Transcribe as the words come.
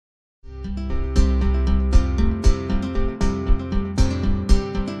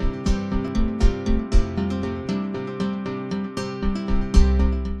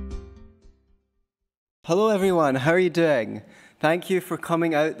Hello everyone, how are you doing? Thank you for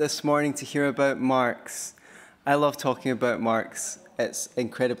coming out this morning to hear about Marx. I love talking about Marx. It's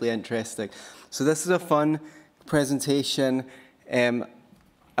incredibly interesting. So this is a fun presentation.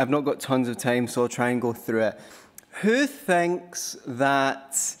 I've not got tons of time, so I'll try and go through it. Who thinks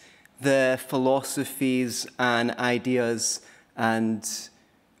that the philosophies and ideas and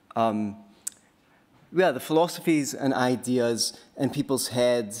the philosophies and ideas in people's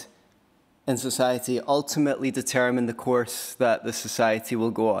heads in society ultimately determine the course that the society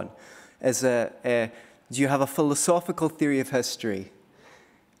will go on? Do you have a philosophical theory of history?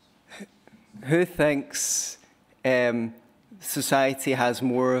 Who thinks society has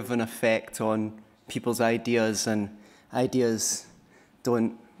more of an effect on people's ideas and ideas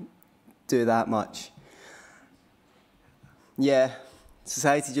don't do that much? Yeah,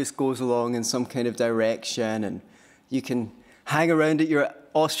 society just goes along in some kind of direction, and you can hang around at your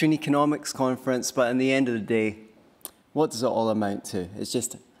Austrian economics conference, but in the end of the day, what does it all amount to? It's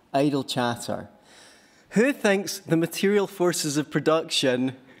just idle chatter. Who thinks the material forces of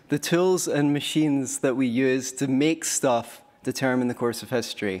production, the tools and machines that we use to make stuff, determine the course of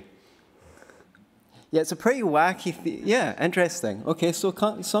history? Yeah, it's a pretty wacky yeah, interesting. Okay, so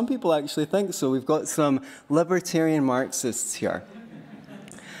some people actually think so. We've got some libertarian Marxists here.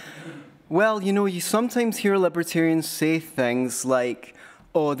 Well, you know, you sometimes hear libertarians say things like,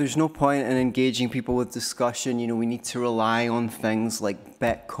 oh, there's no point in engaging people with discussion. You know, we need to rely on things like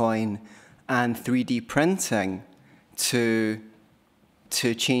Bitcoin and 3D printing to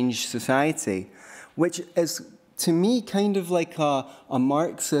change society, which is, to me, kind of like a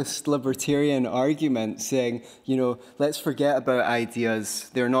Marxist libertarian argument saying, you know, let's forget about ideas.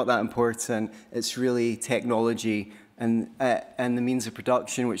 They're not that important. It's really technology and the means of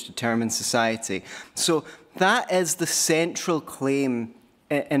production which determines society. So that is the central claim.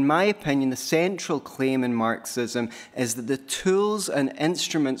 In my opinion, the central claim in Marxism is that the tools and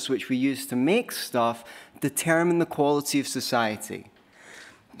instruments which we use to make stuff determine the quality of society.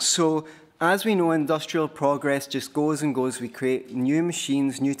 So, as we know, industrial progress just goes and goes. We create new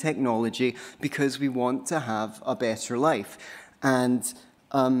machines, new technology, because we want to have a better life. And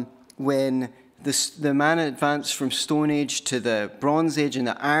when the man advanced from Stone Age to the Bronze Age and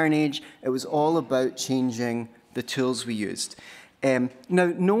the Iron Age, it was all about changing the tools we used. Now,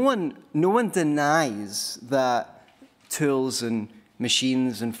 no one denies that tools and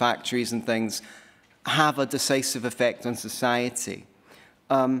machines and factories and things have a decisive effect on society.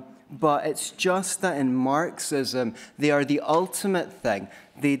 But it's just that in Marxism, they are the ultimate thing.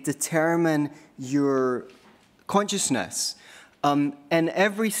 They determine your consciousness. In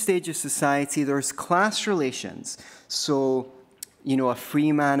every stage of society, there's class relations. So, you know, a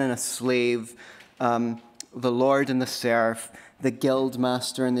free man and a slave, the lord and the serf, the guild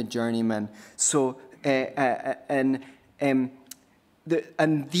master and the journeyman. So, and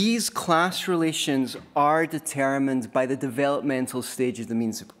these class relations are determined by the developmental stage of the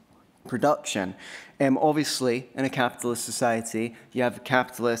means of production. Obviously, in a capitalist society, you have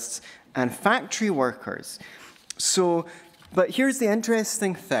capitalists and factory workers. So, but here's the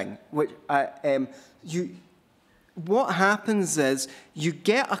interesting thing, which what happens is you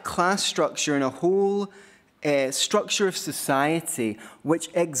get a class structure and a whole structure of society which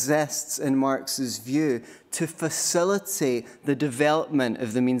exists, in Marx's view, to facilitate the development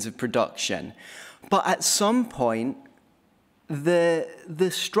of the means of production. But at some point, the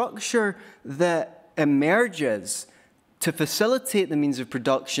structure that emerges to facilitate the means of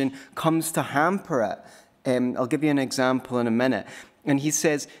production comes to hamper it. I'll give you an example in a minute. And he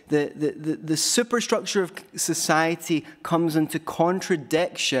says the superstructure of society comes into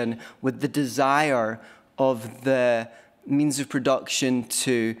contradiction with the desire of the means of production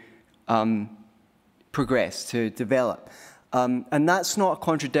to progress, to develop. And that's not a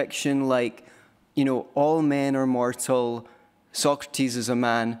contradiction like, you know, all men are mortal, Socrates is a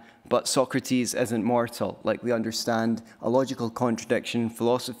man, but Socrates isn't mortal, like we understand a logical contradiction in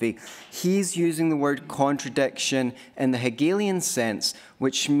philosophy. He's using the word contradiction in the Hegelian sense,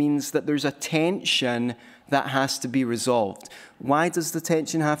 which means that there's a tension that has to be resolved. Why does the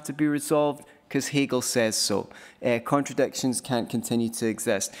tension have to be resolved? Because Hegel says so. Contradictions can't continue to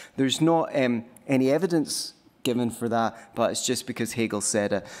exist. There's not any evidence given for that, but it's just because Hegel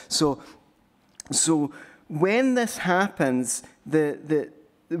said it. So when this happens,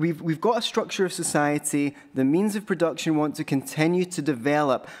 we've got a structure of society, the means of production want to continue to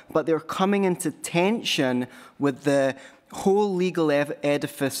develop, but they're coming into tension with the whole legal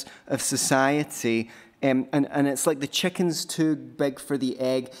edifice of society, and it's like the chicken's too big for the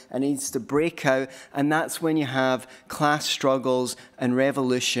egg and it needs to break out, and that's when you have class struggles and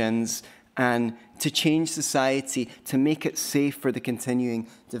revolutions and to change society, to make it safe for the continuing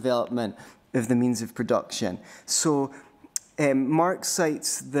development of the means of production. So Marx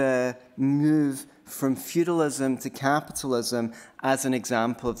cites the move from feudalism to capitalism as an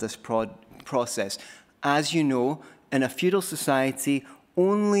example of this process. As you know, in a feudal society,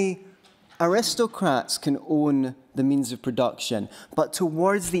 only aristocrats can own the means of production. But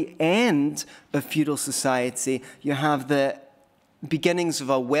towards the end of feudal society, you have the beginnings of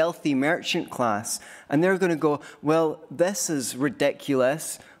a wealthy merchant class. And they're going to go, well, this is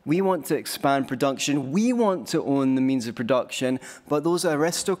ridiculous. We want to expand production. We want to own the means of production, but those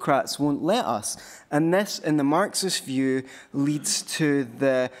aristocrats won't let us. And this, in the Marxist view, leads to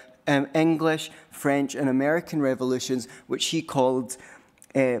the English, French, and American revolutions, which he called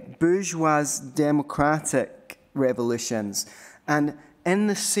bourgeois democratic revolutions. And in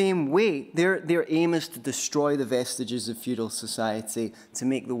the same way, their aim is to destroy the vestiges of feudal society, to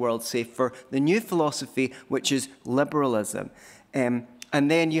make the world safe for the new philosophy, which is liberalism. And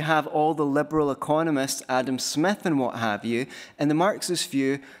then you have all the liberal economists, Adam Smith and what have you, and the Marxist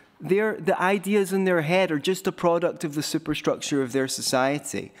view, the ideas in their head are just a product of the superstructure of their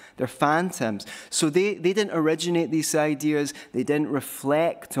society. They're phantoms. So they didn't originate these ideas. They didn't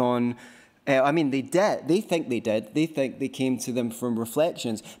reflect on, I mean, they did. They think they did. They think they came to them from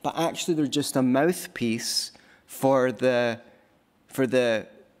reflections. But actually, they're just a mouthpiece for the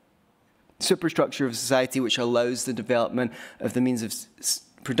superstructure of society, which allows the development of the means of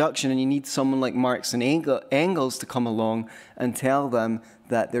production. And you need someone like Marx and Engels to come along and tell them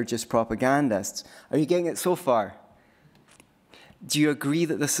that they're just propagandists. Are you getting it so far? Do you agree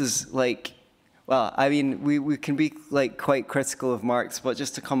that this is like, well, I mean, we can be like quite critical of Marx, but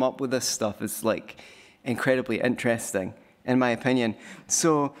just to come up with this stuff is like incredibly interesting, in my opinion.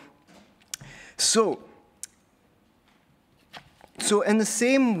 So in the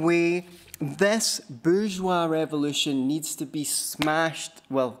same way, this bourgeois revolution needs to be smashed,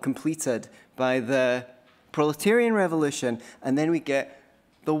 well, completed by the proletarian revolution, and then we get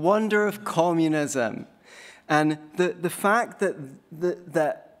the wonder of communism. And the fact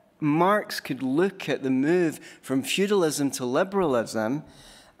that Marx could look at the move from feudalism to liberalism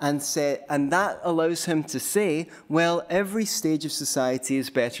and that allows him to say, well, every stage of society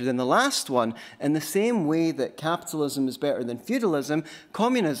is better than the last one. In the same way that capitalism is better than feudalism,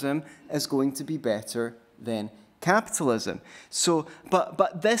 communism is going to be better than capitalism. So,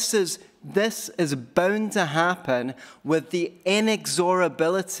 but this is bound to happen with the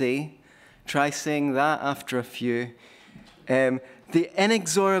inexorability. Try saying that after a few. The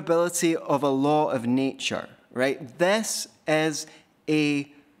inexorability of a law of nature, right? This is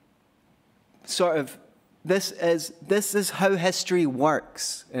a sort of, this is how history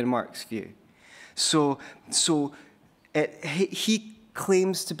works in Marx's view. So he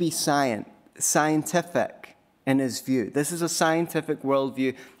claims to be scientific in his view. This is a scientific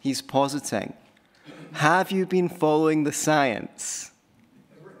worldview he's positing. Have you been following the science?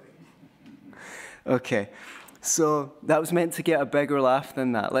 Okay. So that was meant to get a bigger laugh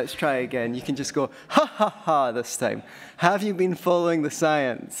than that. Let's try again. You can just go, ha ha ha this time. Have you been following the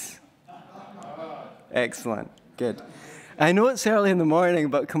science? Excellent. Good. I know it's early in the morning,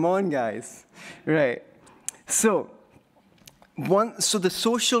 but come on, guys. Right. So the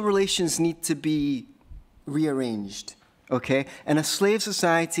social relations need to be rearranged. Okay? In a slave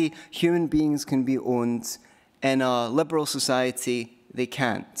society, human beings can be owned. In a liberal society, they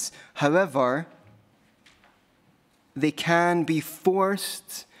can't. However, they can be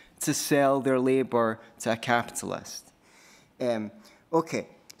forced to sell their labor to a capitalist. Okay,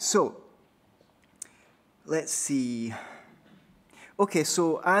 so let's see. Okay,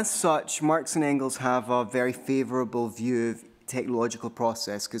 so as such, Marx and Engels have a very favorable view of technological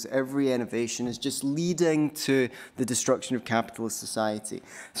process because every innovation is just leading to the destruction of capitalist society.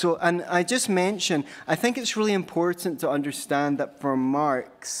 So, and I just mentioned, I think it's really important to understand that for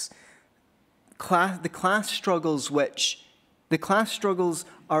Marx, the class struggles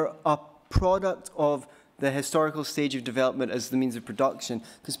are a product of the historical stage of development as the means of production,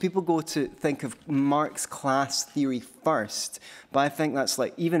 because people go to think of Marx class theory first, but I think that's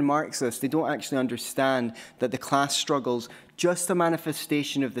like, even Marxists, they don't actually understand that the class struggles just a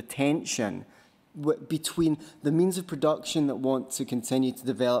manifestation of the tension between the means of production that want to continue to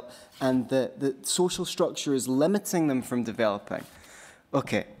develop and the social structure is limiting them from developing.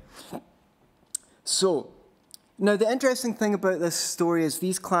 Okay. So, Now, the interesting thing about this story is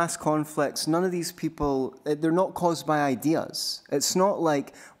these class conflicts, none of these people, they're not caused by ideas. It's not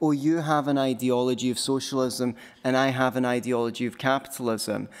like, oh, you have an ideology of socialism and I have an ideology of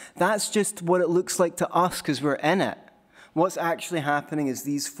capitalism. That's just what it looks like to us because we're in it. What's actually happening is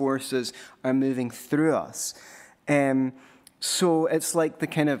these forces are moving through us. So it's like the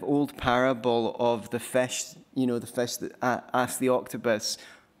kind of old parable of the fish, you know, the fish that asked the octopus,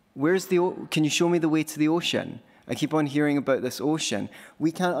 can you show me the way to the ocean? I keep on hearing about this ocean.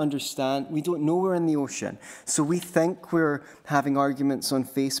 We can't understand. We don't know we're in the ocean. So we think we're having arguments on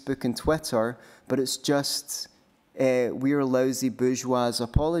Facebook and Twitter, but it's just we're lousy bourgeois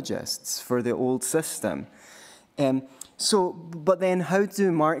apologists for the old system. But then how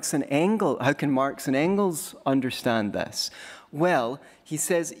can Marx and Engels understand this? Well, he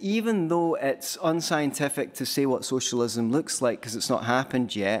says, even though it's unscientific to say what socialism looks like because it's not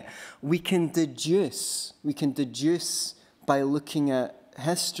happened yet, we can deduce by looking at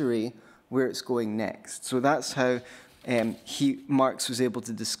history where it's going next. So that's how Marx was able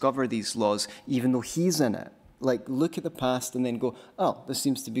to discover these laws, even though he's in it. Like, look at the past and then go, oh, this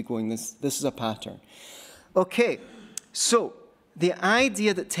seems to be going, this is a pattern. Okay, so the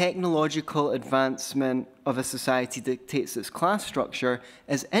idea that technological advancement of a society dictates its class structure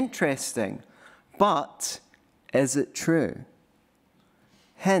is interesting, but is it true?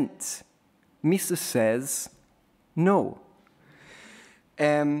 Hint, Mises says no.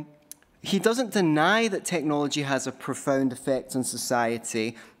 He doesn't deny that technology has a profound effect on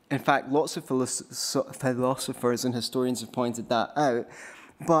society. In fact, lots of philosophers and historians have pointed that out.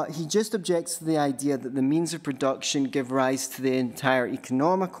 But he just objects to the idea that the means of production give rise to the entire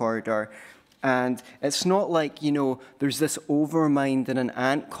economic order. And it's not like, you know, there's this overmind in an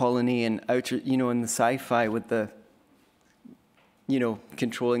ant colony in in the sci-fi with the, you know,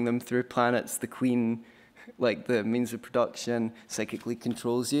 controlling them through planets, the queen, like the means of production psychically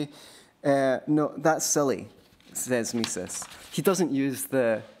controls you. No, that's silly, says Mises. He doesn't use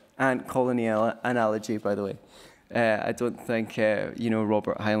the ant colony analogy, by the way. I don't think,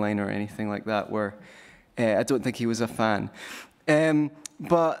 Robert Heinlein or anything like that I don't think he was a fan.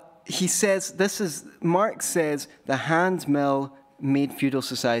 But he says, Marx says, the hand mill made feudal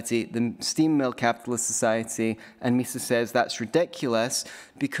society, the steam mill capitalist society, and Mises says that's ridiculous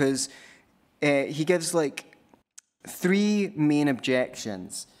because he gives like 3 main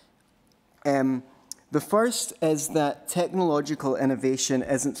objections. The first is that technological innovation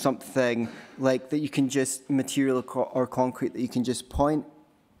isn't something like that you can just material or concrete that you can just point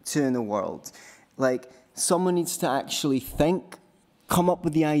to in the world. Like someone needs to actually think, come up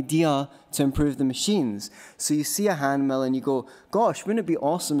with the idea to improve the machines. So you see a hand mill and you go, gosh, wouldn't it be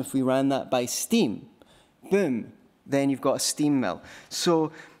awesome if we ran that by steam? Boom, then you've got a steam mill.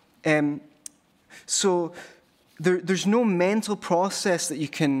 So there's no mental process that you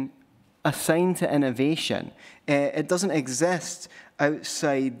can assign to innovation. It doesn't exist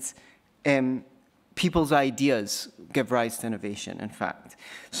outside people's ideas give rise to innovation, in fact.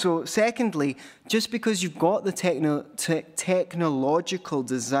 So secondly, just because you've got the technological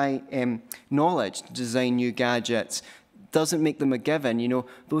design knowledge to design new gadgets doesn't make them a given. You know,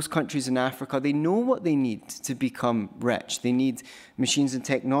 those countries in Africa, they know what they need to become rich. They need machines and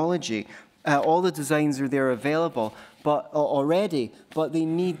technology. All the designs are there available already, but they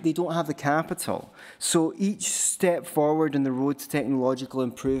don't have the capital. So each step forward in the road to technological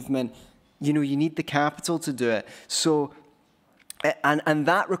improvement, you need the capital to do it. So, and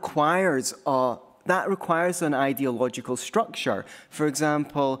that requires an ideological structure. For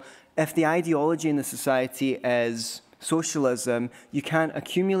example, if the ideology in the society is socialism, you can't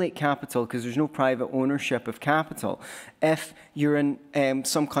accumulate capital because there's no private ownership of capital. If you're in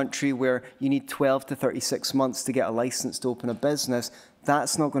some country where you need 12 to 36 months to get a license to open a business,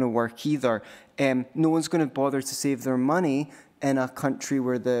 that's not going to work either. No one's going to bother to save their money in a country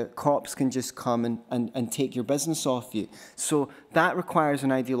where the cops can just come and take your business off you. So that requires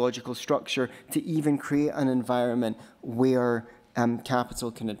an ideological structure to even create an environment where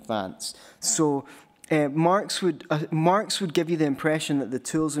capital can advance. So Marx would give you the impression that the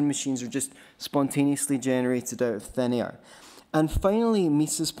tools and machines are just spontaneously generated out of thin air. And finally,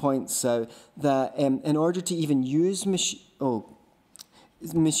 Mises points out that in order to even use machines,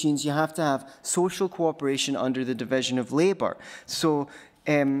 you have to have social cooperation under the division of labor. So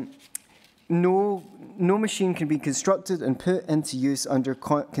no machine can be constructed and put into use under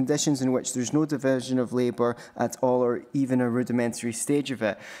conditions in which there's no division of labor at all or even a rudimentary stage of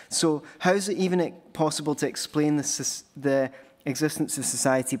it. So how is it even possible to explain the existence of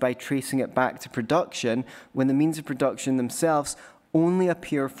society by tracing it back to production when the means of production themselves only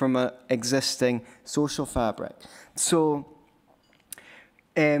appear from an existing social fabric. So,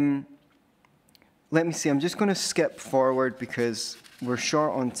 let me see, I'm just going to skip forward because we're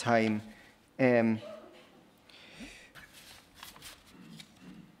short on time.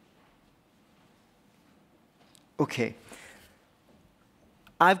 Okay.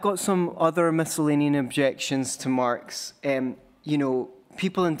 I've got some other miscellaneous objections to Marx. You know,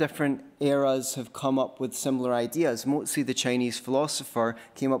 people in different eras have come up with similar ideas. Mostly the Chinese philosopher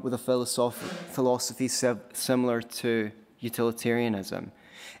came up with a philosophy similar to utilitarianism.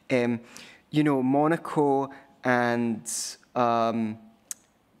 You know, Monaco and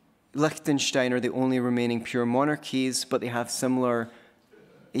Liechtenstein are the only remaining pure monarchies, but they have similar,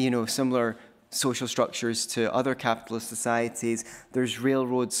 similar social structures to other capitalist societies. There's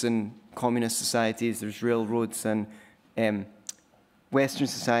railroads in communist societies. There's railroads in Western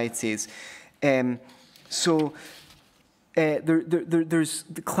societies. There's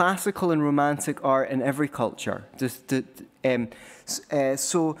the classical and romantic art in every culture.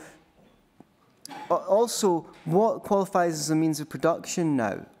 Also, what qualifies as a means of production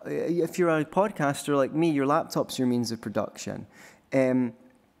now? If you're a podcaster like me, your laptop's your means of production.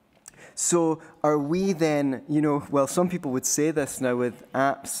 So are we then, well, some people would say this now with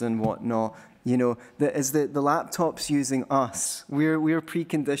apps and whatnot, is that the laptop's using us. We're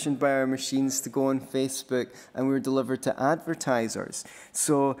preconditioned by our machines to go on Facebook, and we're delivered to advertisers.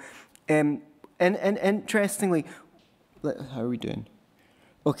 So, and interestingly, how are we doing?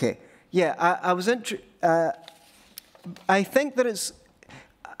 Okay, yeah, I think that it's,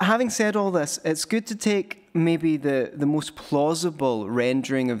 having said all this, it's good to take maybe the most plausible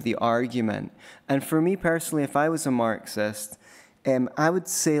rendering of the argument. And for me personally, if I was a Marxist, I would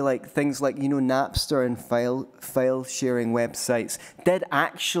say things like, Napster and file sharing websites did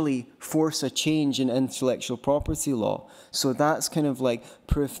actually force a change in intellectual property law. So that's kind of like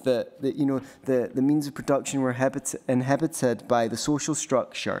proof that the means of production were inhibited by the social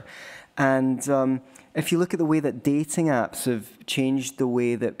structure. And if you look at the way that dating apps have changed the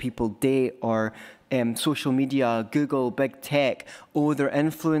way that people date, or social media, Google, big tech, they're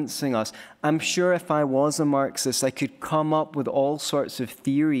influencing us. I'm sure if I was a Marxist, I could come up with all sorts of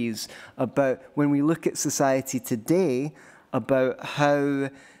theories about, when we look at society today, about how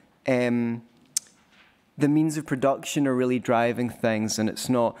the means of production are really driving things, and it's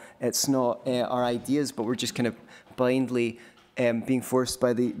not our ideas, but we're just kind of blindly being forced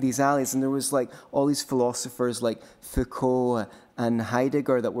by these alleys. And there was all these philosophers like Foucault and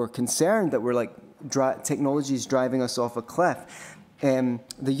Heidegger that were concerned that we're technology is driving us off a cliff. The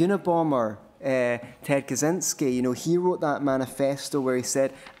Unabomber, Ted Kaczynski, he wrote that manifesto where he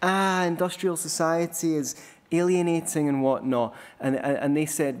said, industrial society is alienating and whatnot. And they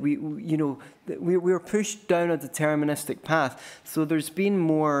said, we were pushed down a deterministic path. So there's been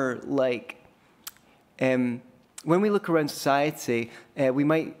more when we look around society, we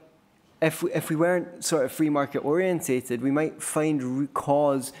might, if we weren't sort of free market orientated, we might find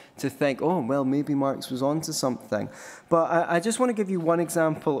cause to think, oh, well, maybe Marx was onto something. But I just want to give you one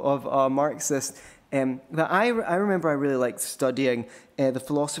example of a Marxist that I remember I really liked studying, the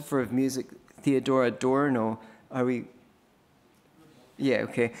philosopher of music, Theodor Adorno. Are we? Yeah,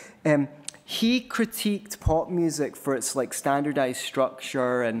 okay. He critiqued pop music for its standardized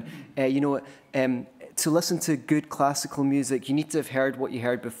structure, and to listen to good classical music, you need to have heard what you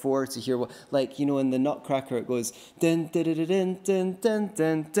heard before to hear what, in the Nutcracker it goes dun dun dun dun dun dun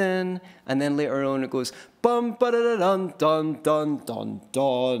dun dun, and then later on it goes bum ba da dun dun dun dun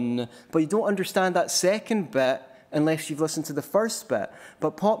dun. But you don't understand that second bit unless you've listened to the first bit.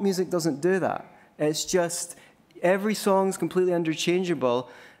 But pop music doesn't do that. It's just every song's completely interchangeable,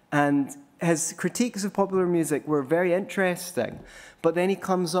 and his critiques of popular music were very interesting. But then he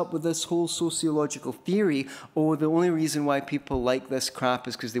comes up with this whole sociological theory, the only reason why people like this crap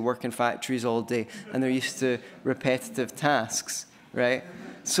is because they work in factories all day and they're used to repetitive tasks, right?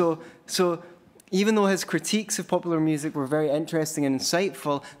 So even though his critiques of popular music were very interesting and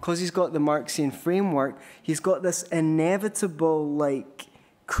insightful, because he's got the Marxian framework, he's got this inevitable,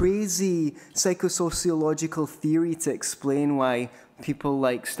 crazy psychosociological theory to explain why people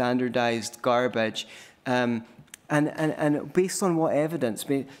like standardized garbage. And based on what evidence?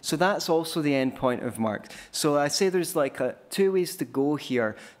 So that's also the end point of Marx. So I say there's two ways to go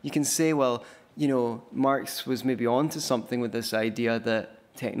here. You can say, well, Marx was maybe onto something with this idea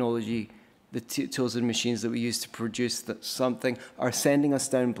that technology the tools and machines that we use to produce something are sending us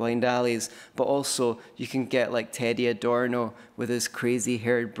down blind alleys, but also you can get like Teddy Adorno with his crazy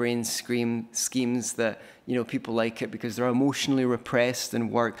haired brain schemes that, you know, people like it because they're emotionally repressed and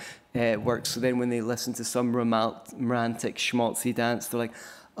work. So then when they listen to some romantic schmaltzy dance, they're like,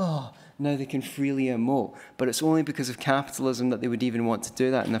 oh, now they can freely emote. But it's only because of capitalism that they would even want to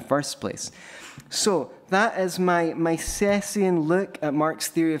do that in the first place. So that is my Misesian look at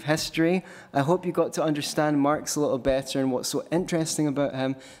Marx's theory of history. I hope you got to understand Marx a little better and what's so interesting about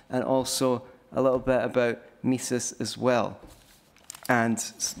him, and also a little bit about Mises as well. And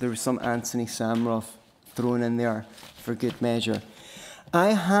there was some Antony Sammeroff thrown in there for good measure.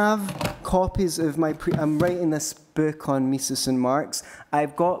 I have copies of my I'm writing this book on Mises and Marx.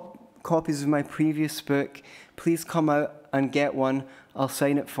 I've got copies of my previous book. Please come out and get one. I'll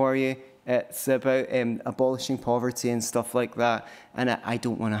sign it for you. It's about abolishing poverty and stuff like that. And I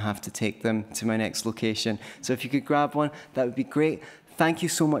don't want to have to take them to my next location. So if you could grab one, that would be great. Thank you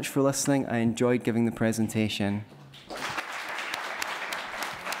so much for listening. I enjoyed giving the presentation.